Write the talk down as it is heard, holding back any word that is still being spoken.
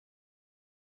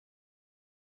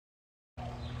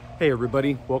Hey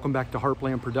everybody, welcome back to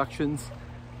Heartland Productions.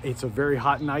 It's a very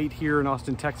hot night here in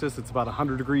Austin, Texas. It's about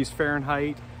 100 degrees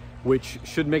Fahrenheit, which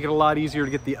should make it a lot easier to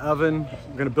get the oven.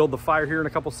 We're gonna build the fire here in a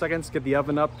couple seconds, get the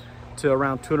oven up to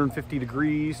around 250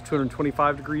 degrees,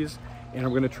 225 degrees, and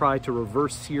I'm gonna try to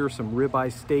reverse sear some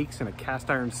ribeye steaks in a cast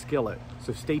iron skillet.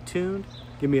 So stay tuned,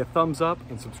 give me a thumbs up,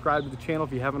 and subscribe to the channel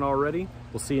if you haven't already.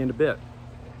 We'll see you in a bit.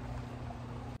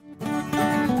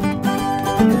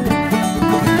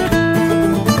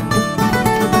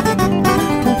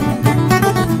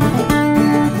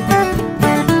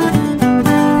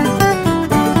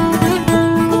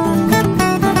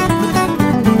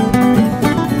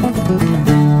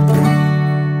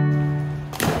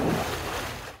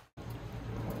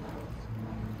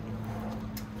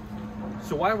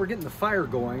 So while we're getting the fire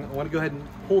going, I want to go ahead and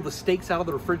pull the steaks out of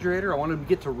the refrigerator. I want them to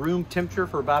get to room temperature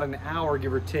for about an hour,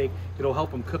 give or take. It'll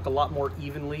help them cook a lot more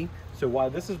evenly. So while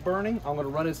this is burning, I'm going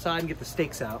to run inside and get the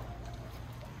steaks out.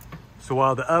 So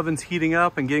while the oven's heating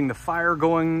up and getting the fire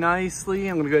going nicely,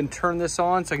 I'm going to go ahead and turn this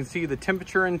on so I can see the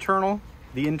temperature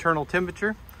the internal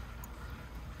temperature.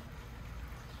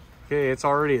 Okay, it's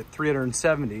already at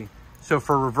 370. So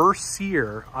for reverse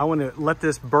sear, I want to let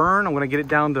this burn. I'm going to get it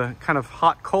down to kind of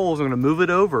hot coals. I'm going to move it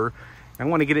over. I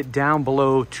want to get it down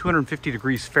below 250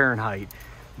 degrees Fahrenheit.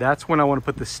 That's when I want to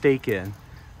put the steak in.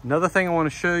 Another thing I want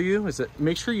to show you is that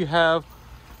make sure you have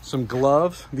some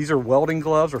gloves. These are welding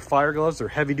gloves or fire gloves. They're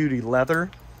heavy duty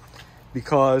leather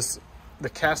because the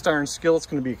cast iron skillet's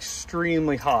going to be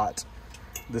extremely hot.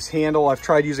 This handle, I've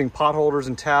tried using pot holders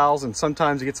and towels, and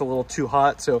sometimes it gets a little too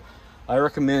hot. So I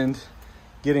recommend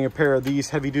getting a pair of these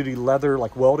heavy-duty leather,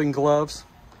 like welding gloves.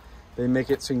 They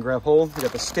make it so you can grab hold. We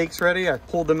got the steaks ready. I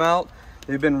pulled them out.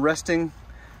 They've been resting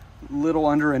a little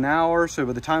under an hour, so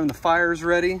by the time the fire's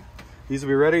ready, these will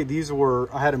be ready.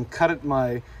 I had them cut at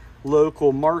my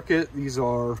local market. These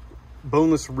are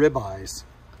boneless ribeyes.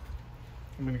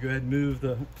 I'm gonna go ahead and move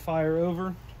the fire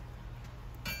over.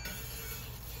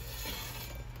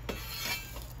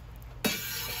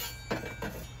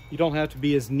 You don't have to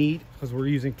be as neat because we're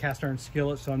using cast iron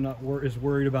skillet, so I'm not as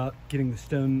worried about getting the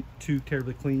stone too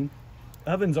terribly clean.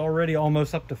 Oven's already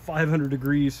almost up to 500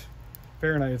 degrees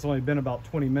Fahrenheit. It's only been about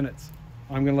 20 minutes.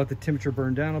 I'm gonna let the temperature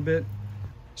burn down a bit.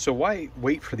 So why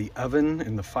wait for the oven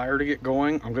and the fire to get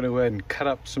going? I'm gonna go ahead and cut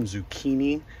up some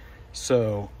zucchini.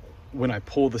 So when I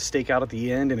pull the steak out at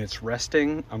the end and it's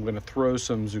resting, I'm gonna throw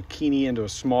some zucchini into a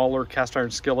smaller cast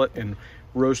iron skillet and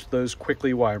roast those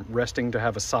quickly while I'm resting to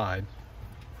have a side.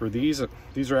 For these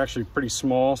are actually pretty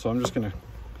small, so I'm just gonna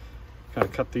kind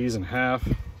of cut these in half.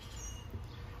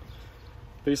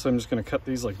 Basically, I'm just gonna cut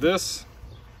these like this.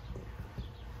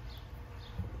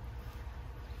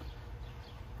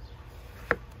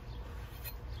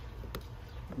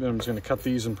 Then I'm just gonna cut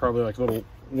these in probably like little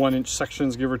 1-inch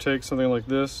sections, give or take, something like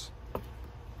this.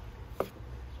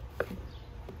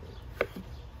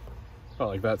 About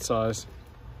like that size.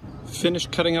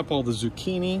 Finished cutting up all the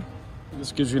zucchini.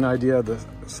 This gives you an idea of the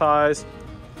size.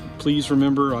 Please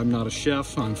remember, I'm not a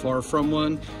chef, I'm far from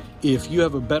one. If you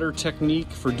have a better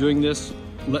technique for doing this,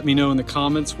 let me know in the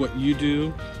comments what you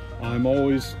do. I'm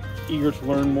always eager to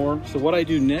learn more. So what I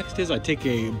do next is I take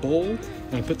a bowl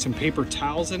and I put some paper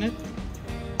towels in it.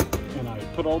 And I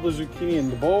put all the zucchini in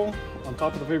the bowl on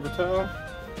top of the paper towel.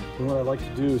 And what I like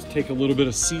to do is take a little bit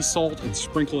of sea salt and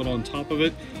sprinkle it on top of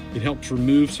it. It helps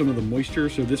remove some of the moisture.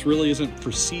 So this really isn't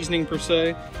for seasoning per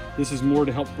se. This is more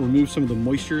to help remove some of the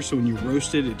moisture, so when you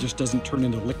roast it, it just doesn't turn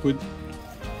into liquid.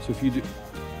 So if you do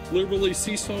liberally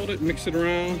sea salt it, mix it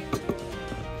around.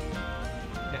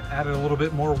 Added a little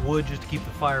bit more wood just to keep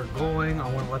the fire going. I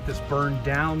want to let this burn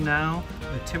down now.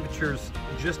 The temperature's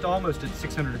just almost at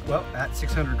 600, well, at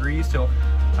 600 degrees, so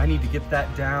I need to get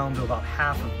that down to about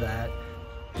half of that.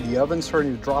 The oven's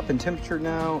starting to drop in temperature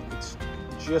now. It's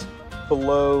just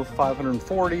below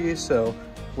 540, so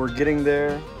we're getting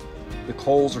there. The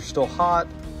coals are still hot.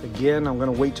 Again, I'm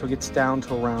gonna wait till it gets down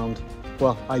to around,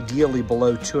 well, ideally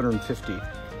below 250.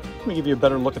 Let me give you a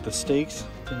better look at the steaks.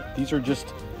 These are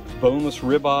just boneless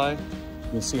ribeye. You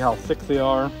can see how thick they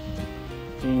are.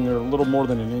 They're a little more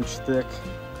than 1 inch thick.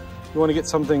 You wanna get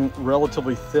something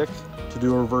relatively thick to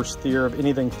do a reverse sear. Of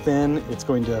anything thin, it's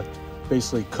going to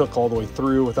basically cook all the way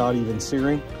through without even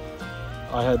searing.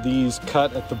 I had these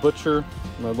cut at the butcher,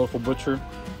 my local butcher.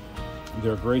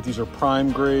 They're great. These are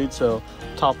prime grade, so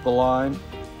top of the line.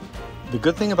 The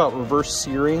good thing about reverse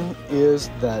searing is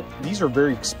that these are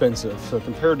very expensive. So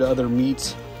compared to other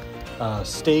meats,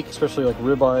 steak, especially like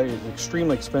ribeye, is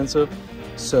extremely expensive.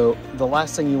 So the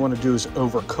last thing you want to do is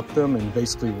overcook them and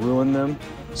basically ruin them.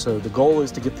 So the goal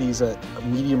is to get these at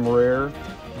medium rare.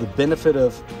 The benefit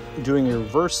of doing a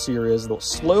reverse sear is they'll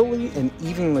slowly and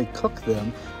evenly cook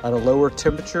them at a lower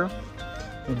temperature.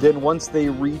 And then once they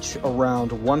reach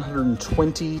around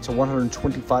 120 to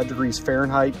 125 degrees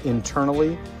Fahrenheit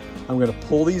internally, I'm gonna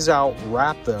pull these out,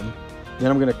 wrap them, then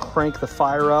I'm gonna crank the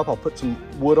fire up. I'll put some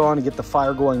wood on and get the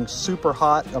fire going super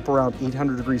hot, up around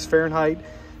 800 degrees Fahrenheit.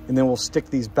 And then we'll stick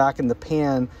these back in the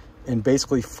pan and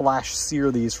basically flash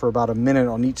sear these for about a minute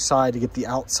on each side to get the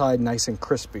outside nice and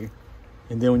crispy.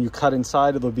 And then when you cut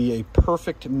inside, it'll be a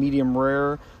perfect medium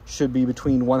rare, should be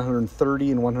between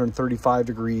 130 and 135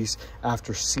 degrees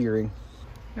after searing.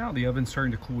 Now the oven's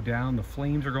starting to cool down, the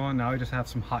flames are going, now I just have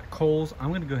some hot coals.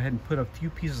 I'm gonna go ahead and put a few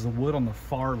pieces of wood on the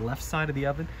far left side of the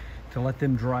oven to let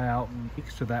them dry out,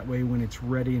 so that way when it's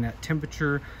ready and at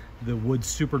temperature, the wood's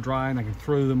super dry and I can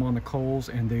throw them on the coals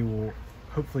and they will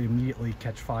hopefully immediately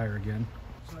catch fire again.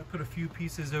 So I put a few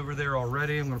pieces over there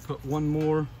already. I'm gonna put one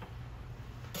more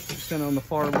kind of on the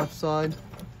far left side,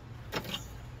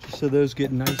 just so those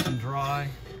get nice and dry.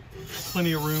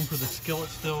 Plenty of room for the skillet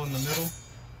still in the middle.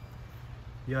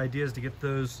 The idea is to get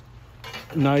those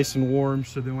nice and warm,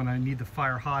 so that when I need the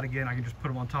fire hot again, I can just put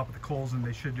them on top of the coals and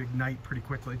they should ignite pretty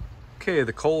quickly. Okay,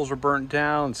 the coals are burnt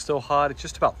down, still hot. It's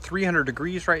just about 300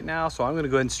 degrees right now, so I'm gonna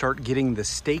go ahead and start getting the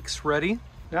steaks ready.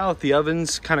 Now that the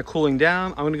oven's kind of cooling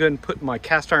down, I'm gonna go ahead and put my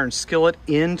cast iron skillet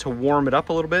in to warm it up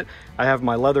a little bit. I have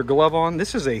my leather glove on.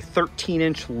 This is a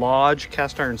 13-inch Lodge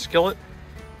cast iron skillet.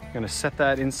 I'm gonna set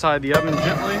that inside the oven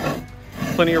gently.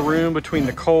 Plenty of room between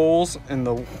the coals and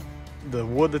the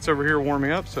wood that's over here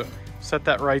warming up, so set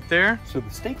that right there. So the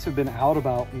steaks have been out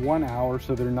about 1 hour,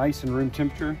 so they're nice and room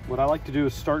temperature. What I like to do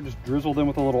is just drizzle them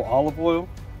with a little olive oil.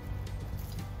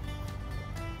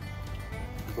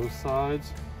 Both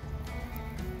sides.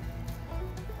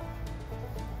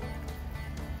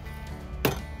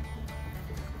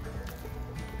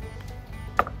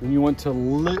 Then you want to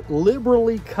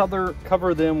liberally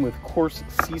cover them with coarse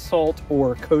sea salt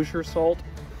or kosher salt.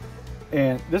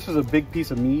 And this is a big piece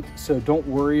of meat, so don't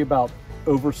worry about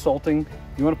over salting.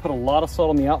 You want to put a lot of salt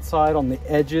on the outside, on the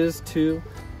edges too.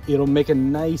 It'll make a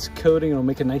nice coating, it'll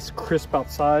make a nice crisp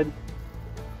outside.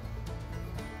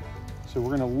 So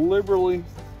we're going to liberally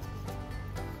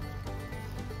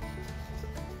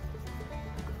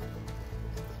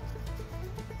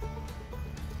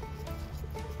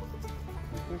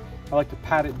I like to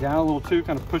pat it down a little too,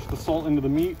 kind of push the salt into the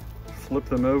meat. Flip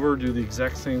them over, do the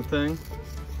exact same thing.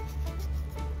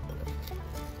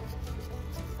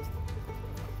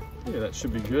 Yeah, that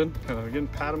should be good. Kind of again,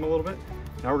 pat them a little bit.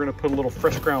 Now we're gonna put a little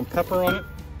fresh ground pepper on it.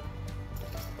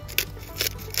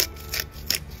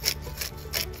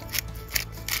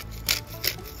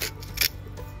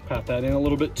 Pat that in a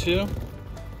little bit too.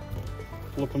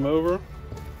 Flip them over.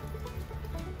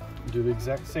 Do the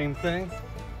exact same thing.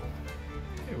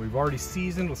 We've already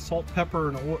seasoned with salt, pepper,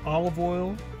 and olive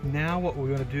oil. Now what we're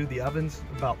going to do, the oven's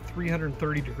about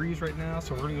 330 degrees right now,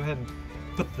 so we're going to go ahead and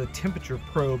put the temperature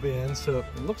probe in. So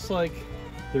it looks like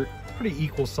they're pretty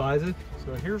equal sizes.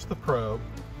 So here's the probe.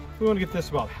 We want to get this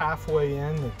about halfway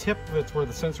in. The tip, that's where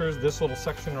the sensor is, this little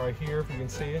section right here, if you can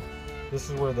see it. This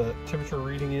is where the temperature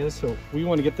reading is. So we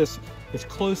want to get this as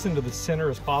close into the center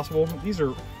as possible. These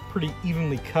are pretty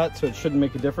evenly cut, so it shouldn't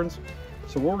make a difference.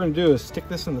 So what we're going to do is stick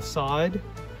this in the side,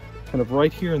 kind of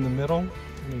right here in the middle.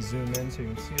 Let me zoom in so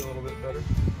you can see a little bit better.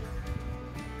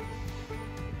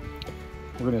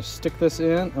 We're going to stick this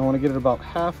in. I want to get it about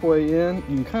halfway in.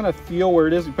 You can kind of feel where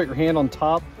it is. You put your hand on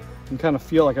top and kind of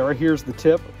feel like right here's the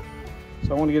tip.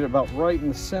 So I want to get it about right in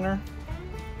the center.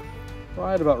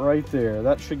 Right about right there.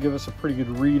 That should give us a pretty good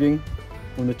reading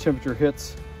when the temperature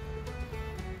hits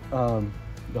the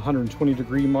 120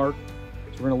 degree mark.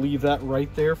 So we're going to leave that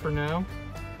right there for now.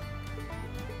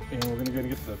 And we're going to go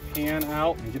get the pan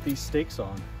out and get these steaks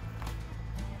on.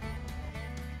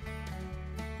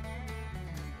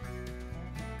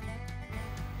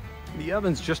 The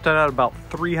oven's just at about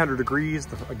 300 degrees.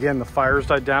 Again, the fire's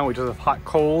died down. We just have hot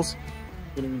coals.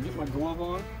 I'm going to get my glove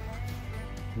on.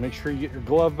 Make sure you get your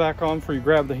glove back on before you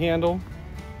grab the handle.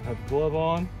 Have the glove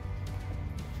on.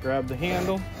 Grab the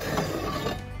handle.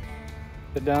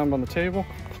 Sit down on the table.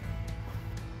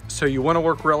 So you want to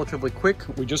work relatively quick.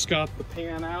 We just got the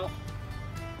pan out.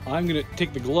 I'm going to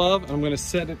take the glove and I'm going to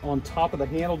set it on top of the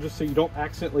handle just so you don't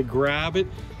accidentally grab it,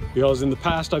 because in the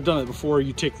past I've done it before.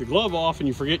 You take the glove off and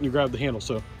you forget and you grab the handle.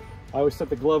 So I always set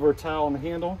the glove or a towel on the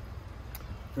handle.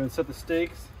 I'm going to set the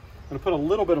steaks. I'm going to put a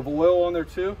little bit of oil on there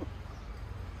too.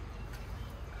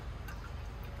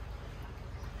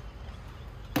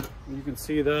 You can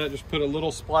see that. Just put a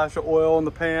little splash of oil in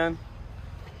the pan.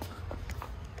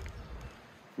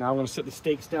 Now I'm going to set the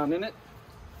steaks down in it.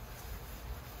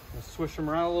 I'll swish them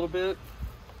around a little bit.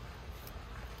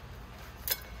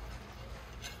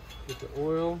 Get the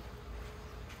oil.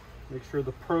 Make sure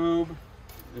the probe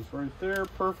is right there,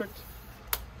 perfect.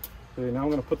 Okay, now I'm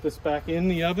gonna put this back in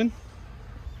the oven.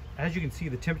 As you can see,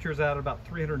 the temperature is at about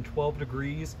 312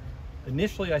 degrees.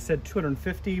 Initially I said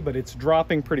 250, but it's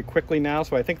dropping pretty quickly now,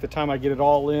 so I think the time I get it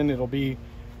all in, it'll be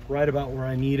right about where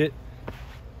I need it.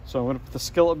 So I'm gonna put the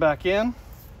skillet back in.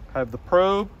 I have the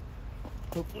probe.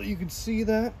 Hopefully you can see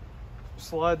that.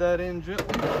 Slide that in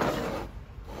gently.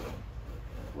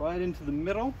 Right into the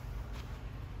middle.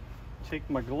 Take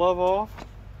my glove off.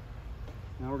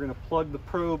 Now we're gonna plug the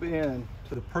probe in.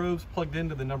 So the probe's plugged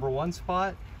into the #1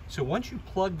 spot. So once you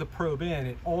plug the probe in,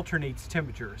 it alternates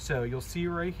temperature. So you'll see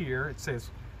right here, it says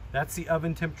that's the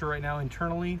oven temperature right now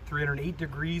internally. 308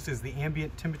 degrees is the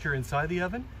ambient temperature inside the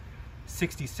oven.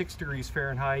 66 degrees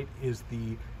Fahrenheit is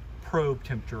the probe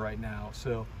temperature right now.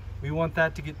 So we want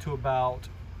that to get to about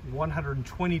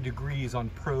 120 degrees on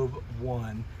probe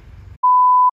 1.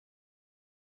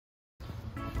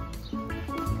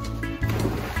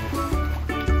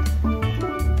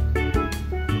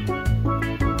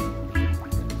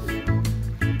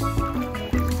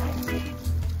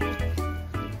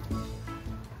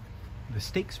 The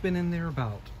steak's been in there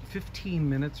about 15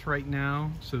 minutes right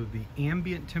now, so the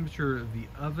ambient temperature of the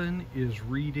oven is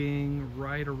reading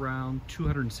right around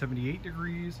 278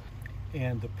 degrees,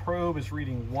 and the probe is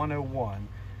reading 101.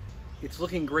 It's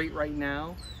looking great right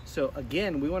now. So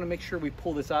again, we want to make sure we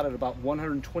pull this out at about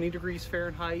 120 degrees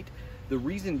Fahrenheit. The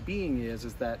reason being is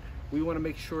that we want to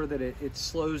make sure that it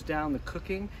slows down the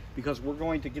cooking, because we're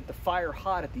going to get the fire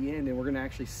hot at the end and we're going to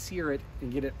actually sear it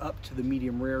and get it up to the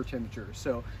medium rare temperature.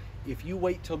 So if you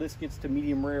wait till this gets to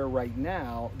medium rare right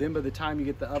now, then by the time you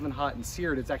get the oven hot and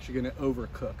seared, it's actually going to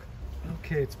overcook.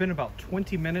 Okay, it's been about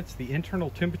 20 minutes. The internal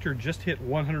temperature just hit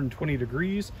 120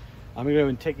 degrees. I'm going to go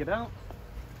and take it out.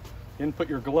 Then put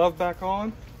your glove back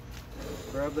on.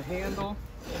 Grab the handle.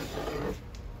 I'm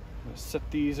going to set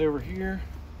these over here.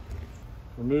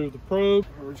 Remove the probe.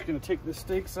 We're just going to take the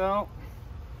steaks out.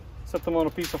 Set them on a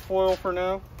piece of foil for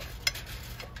now.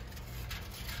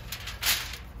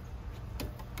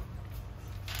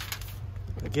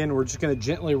 Again, we're just going to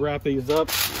gently wrap these up.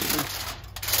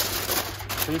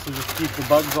 Basically just keep the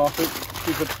bugs off it.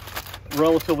 Keep it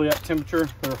relatively at temperature.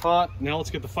 They're hot. Now let's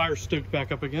get the fire stoked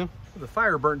back up again. The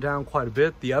fire burnt down quite a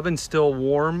bit. The oven's still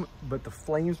warm, but the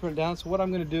flames went down. So what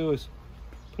I'm going to do is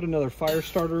put another fire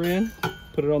starter in,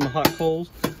 put it on the hot coals.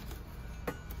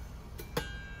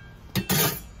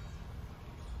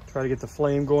 Try to get the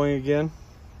flame going again.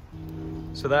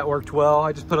 So that worked well.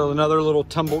 I just put another little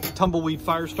tumbleweed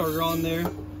fire starter on there,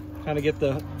 kind of get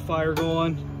the fire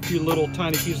going. A few little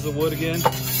tiny pieces of wood again.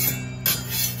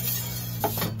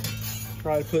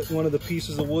 Try to put one of the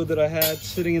pieces of wood that I had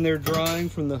sitting in there drying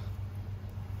from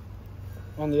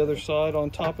on the other side on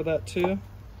top of that too.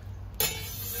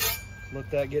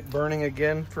 Let that get burning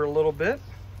again for a little bit.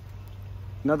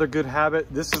 Another good habit,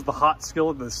 this is the hot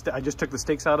skillet that I just took the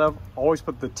steaks out of. Always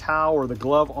put the towel or the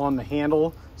glove on the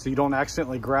handle so you don't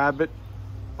accidentally grab it.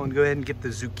 I'm gonna go ahead and get the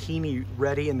zucchini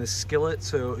ready in the skillet,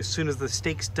 so as soon as the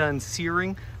steak's done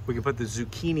searing, we can put the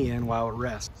zucchini in while it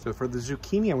rests. So for the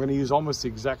zucchini, I'm gonna use almost the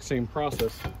exact same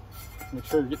process. Make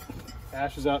sure to get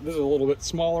ashes out. This is a little bit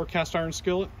smaller cast iron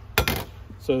skillet.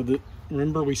 So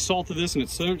remember we salted this and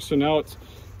it's soaked, so now it's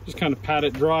just kind of pat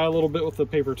it dry a little bit with the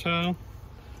paper towel.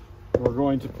 We're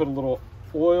going to put a little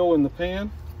oil in the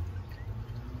pan,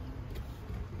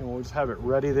 and we'll just have it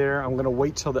ready there. I'm going to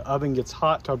wait till the oven gets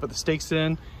hot till I put the steaks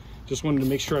in. Just wanted to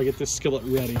make sure I get this skillet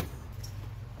ready.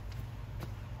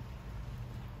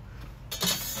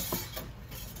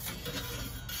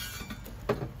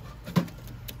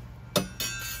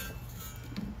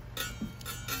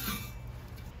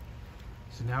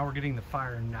 So now we're getting the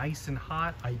fire nice and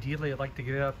hot. Ideally, I'd like to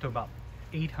get it up to about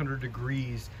 800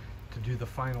 degrees to do the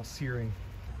final searing.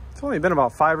 It's only been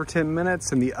about 5 or 10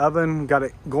 minutes and the oven got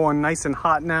it going nice and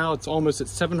hot now. It's almost at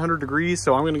 700 degrees.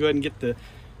 So I'm gonna go ahead and get the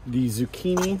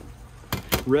zucchini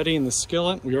ready in the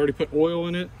skillet. We already put oil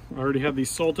in it. I already have these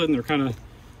salted and they're kind of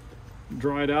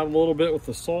dried out a little bit with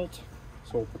the salt.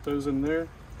 So we'll put those in there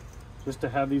just to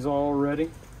have these all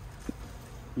ready.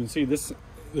 You can see this,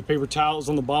 the paper towels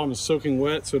on the bottom is soaking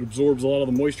wet, so it absorbs a lot of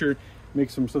the moisture,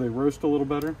 makes them so they roast a little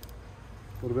better.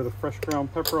 A little bit of fresh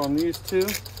ground pepper on these two.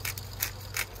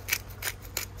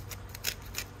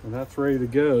 And that's ready to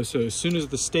go. So as soon as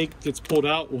the steak gets pulled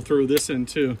out, we'll throw this in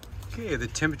too. Okay, the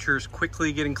temperature is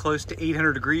quickly getting close to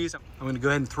 800 degrees. I'm gonna go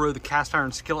ahead and throw the cast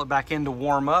iron skillet back in to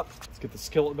warm up. Let's get the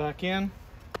skillet back in.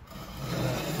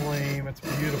 That flame, it's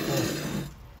beautiful.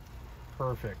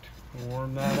 Perfect.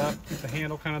 Warm that up, keep the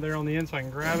handle kind of there on the end so I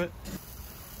can grab it.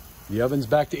 The oven's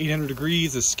back to 800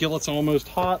 degrees. The skillet's almost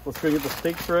hot. Let's go get the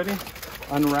steaks ready.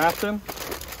 Unwrap them.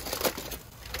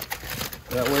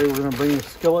 That way we're gonna bring the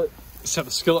skillet, set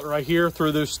the skillet right here,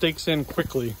 throw those steaks in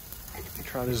quickly.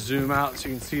 Try to zoom out so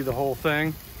you can see the whole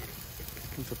thing.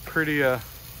 It's a pretty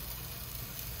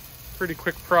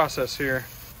quick process here.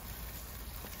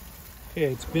 Okay,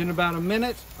 it's been about a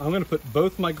minute. I'm gonna put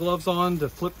both my gloves on to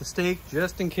flip the steak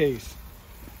just in case.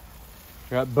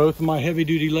 Got both of my heavy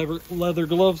duty leather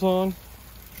gloves on.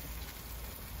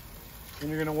 And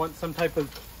you're gonna want some type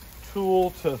of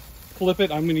tool to flip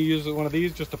it. I'm gonna use one of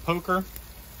these, just a poker.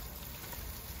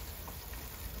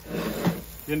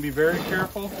 You're gonna be very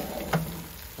careful.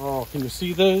 Oh, can you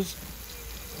see those?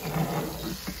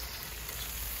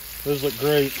 Those look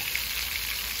great.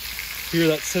 Hear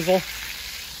that sizzle?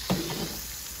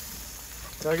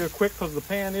 Gotta go quick because the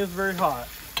pan is very hot.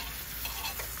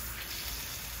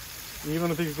 Even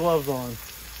with these gloves on.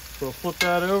 So we'll flip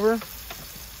that over.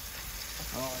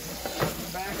 Oh,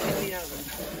 yeah. Back in the oven.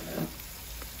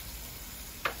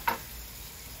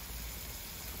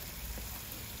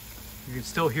 You can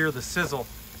still hear the sizzle.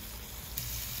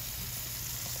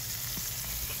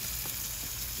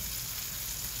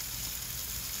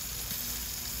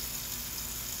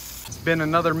 It's been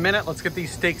another minute. Let's get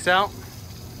these steaks out.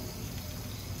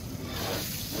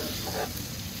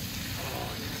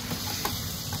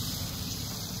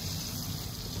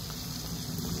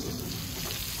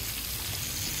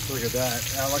 Look at that.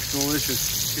 That looks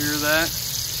delicious. Hear that?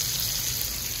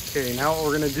 Okay, now what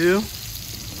we're gonna do,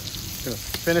 gonna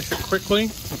finish it quickly.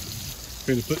 I'm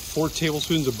gonna put 4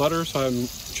 tablespoons of butter, so I'm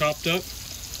chopped up.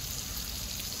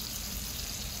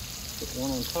 Put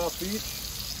one on top of each.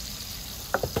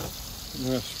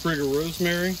 And a sprig of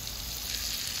rosemary.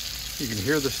 You can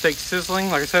hear the steak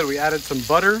sizzling. Like I said, we added some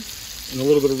butter and a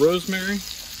little bit of rosemary.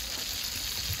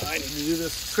 I need to do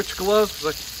this, switch gloves, because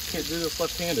I can't do this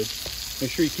left-handed. Make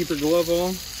sure you keep your glove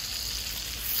on.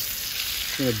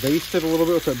 I'm gonna baste it a little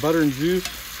bit with that butter and juice.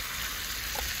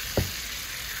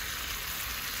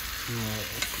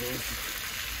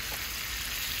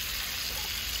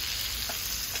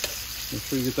 Make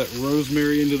sure you get that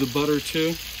rosemary into the butter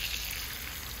too.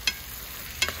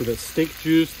 So that steak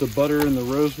juice, the butter, and the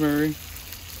rosemary,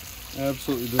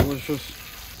 absolutely delicious.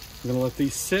 I'm gonna let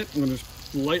these sit. I'm gonna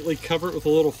just lightly cover it with a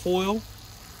little foil.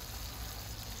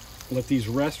 Let these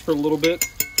rest for a little bit,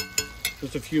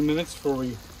 just a few minutes before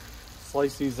we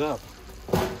slice these up.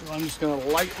 So I'm just gonna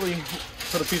lightly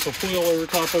put a piece of foil over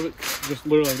top of it, just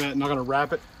literally like that. I'm not gonna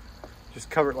wrap it, just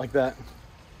cover it like that.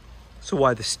 So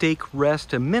while the steak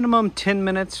rests a minimum 10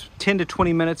 minutes, 10 to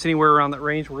 20 minutes, anywhere around that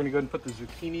range, we're gonna go ahead and put the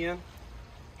zucchini in.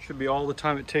 Should be all the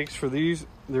time it takes for these.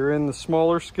 They're in the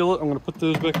smaller skillet. I'm gonna put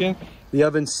those back in. The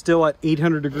oven's still at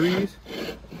 800 degrees.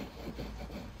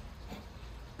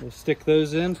 We'll stick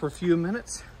those in for a few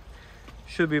minutes.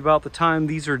 Should be about the time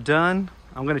these are done.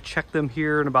 I'm gonna check them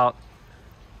here in about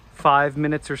 5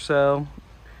 minutes or so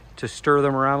to stir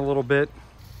them around a little bit.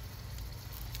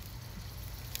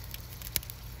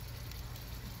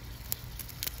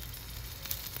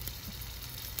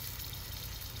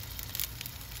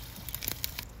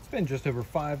 It's been just over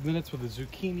 5 minutes with the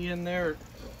zucchini in there.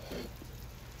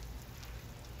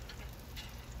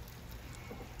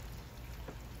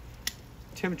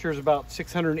 Temperature is about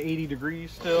 680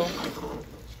 degrees still.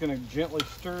 Just gonna gently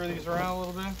stir these around a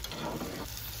little bit.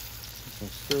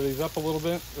 Stir these up a little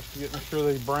bit just to make sure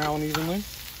they brown evenly.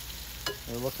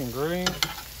 They're looking great.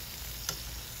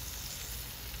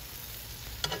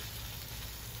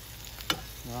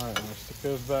 All right, I'm gonna stick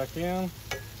those back in.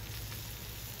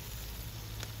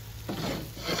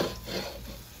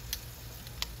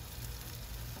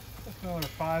 Just another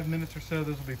 5 minutes or so,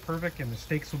 those will be perfect, and the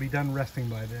steaks will be done resting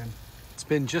by then. It's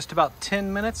been just about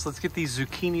 10 minutes. Let's get these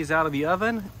zucchinis out of the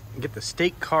oven and get the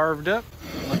steak carved up.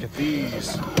 Look at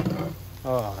these.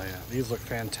 Oh yeah, these look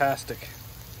fantastic.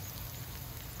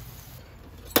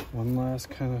 One last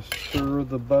kind of stir of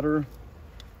the butter.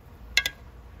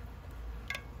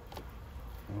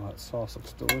 Oh, that sauce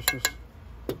looks delicious.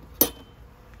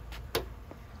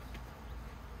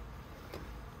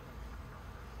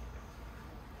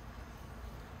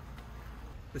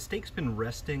 The steak's been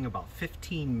resting about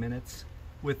 15 minutes.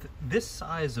 With this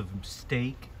size of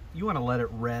steak, you want to let it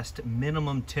rest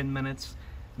minimum 10 minutes,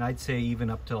 and I'd say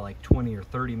even up to like 20 or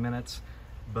 30 minutes.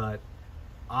 But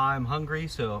I'm hungry,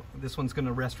 so this one's going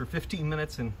to rest for 15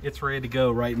 minutes, and it's ready to go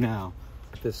right now.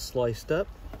 Get this sliced up.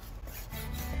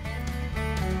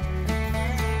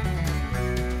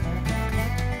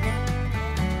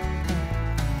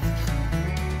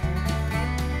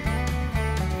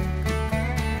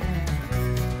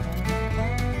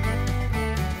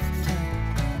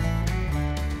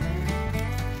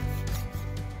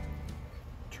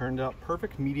 turned out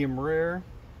perfect, medium rare,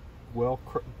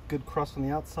 good crust on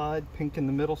the outside, pink in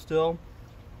the middle still.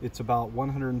 It's about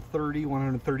 130,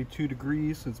 132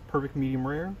 degrees. It's perfect medium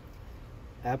rare.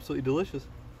 Absolutely delicious.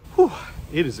 Whew.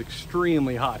 It is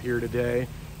extremely hot here today.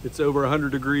 It's over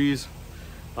 100 degrees.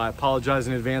 I apologize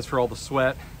in advance for all the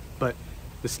sweat, but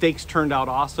the steaks turned out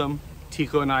awesome.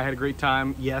 Tico and I had a great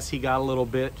time. Yes, he got a little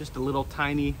bit, just a little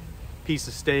tiny piece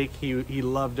of steak. He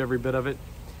loved every bit of it.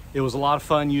 It was a lot of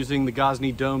fun using the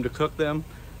Gozney Dome to cook them.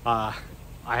 I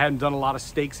hadn't done a lot of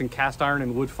steaks in cast iron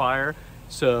and wood fire,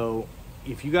 so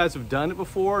if you guys have done it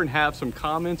before and have some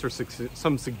comments or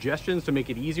some suggestions to make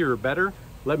it easier or better,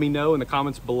 let me know in the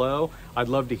comments below. I'd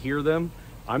love to hear them.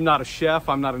 I'm not a chef,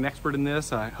 I'm not an expert in this.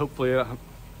 Hopefully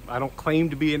I don't claim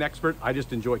to be an expert, I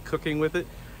just enjoy cooking with it.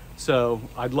 So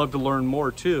I'd love to learn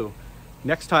more too.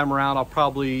 Next time around, I'll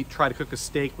probably try to cook a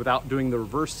steak without doing the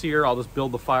reverse sear. I'll just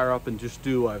build the fire up and just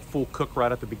do a full cook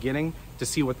right at the beginning to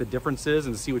see what the difference is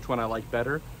and to see which one I like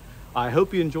better. I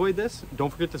hope you enjoyed this.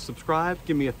 Don't forget to subscribe,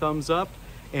 give me a thumbs up.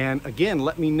 And again,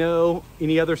 let me know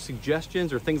any other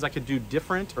suggestions or things I could do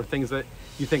different or things that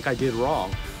you think I did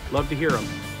wrong. Love to hear them.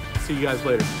 See you guys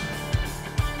later.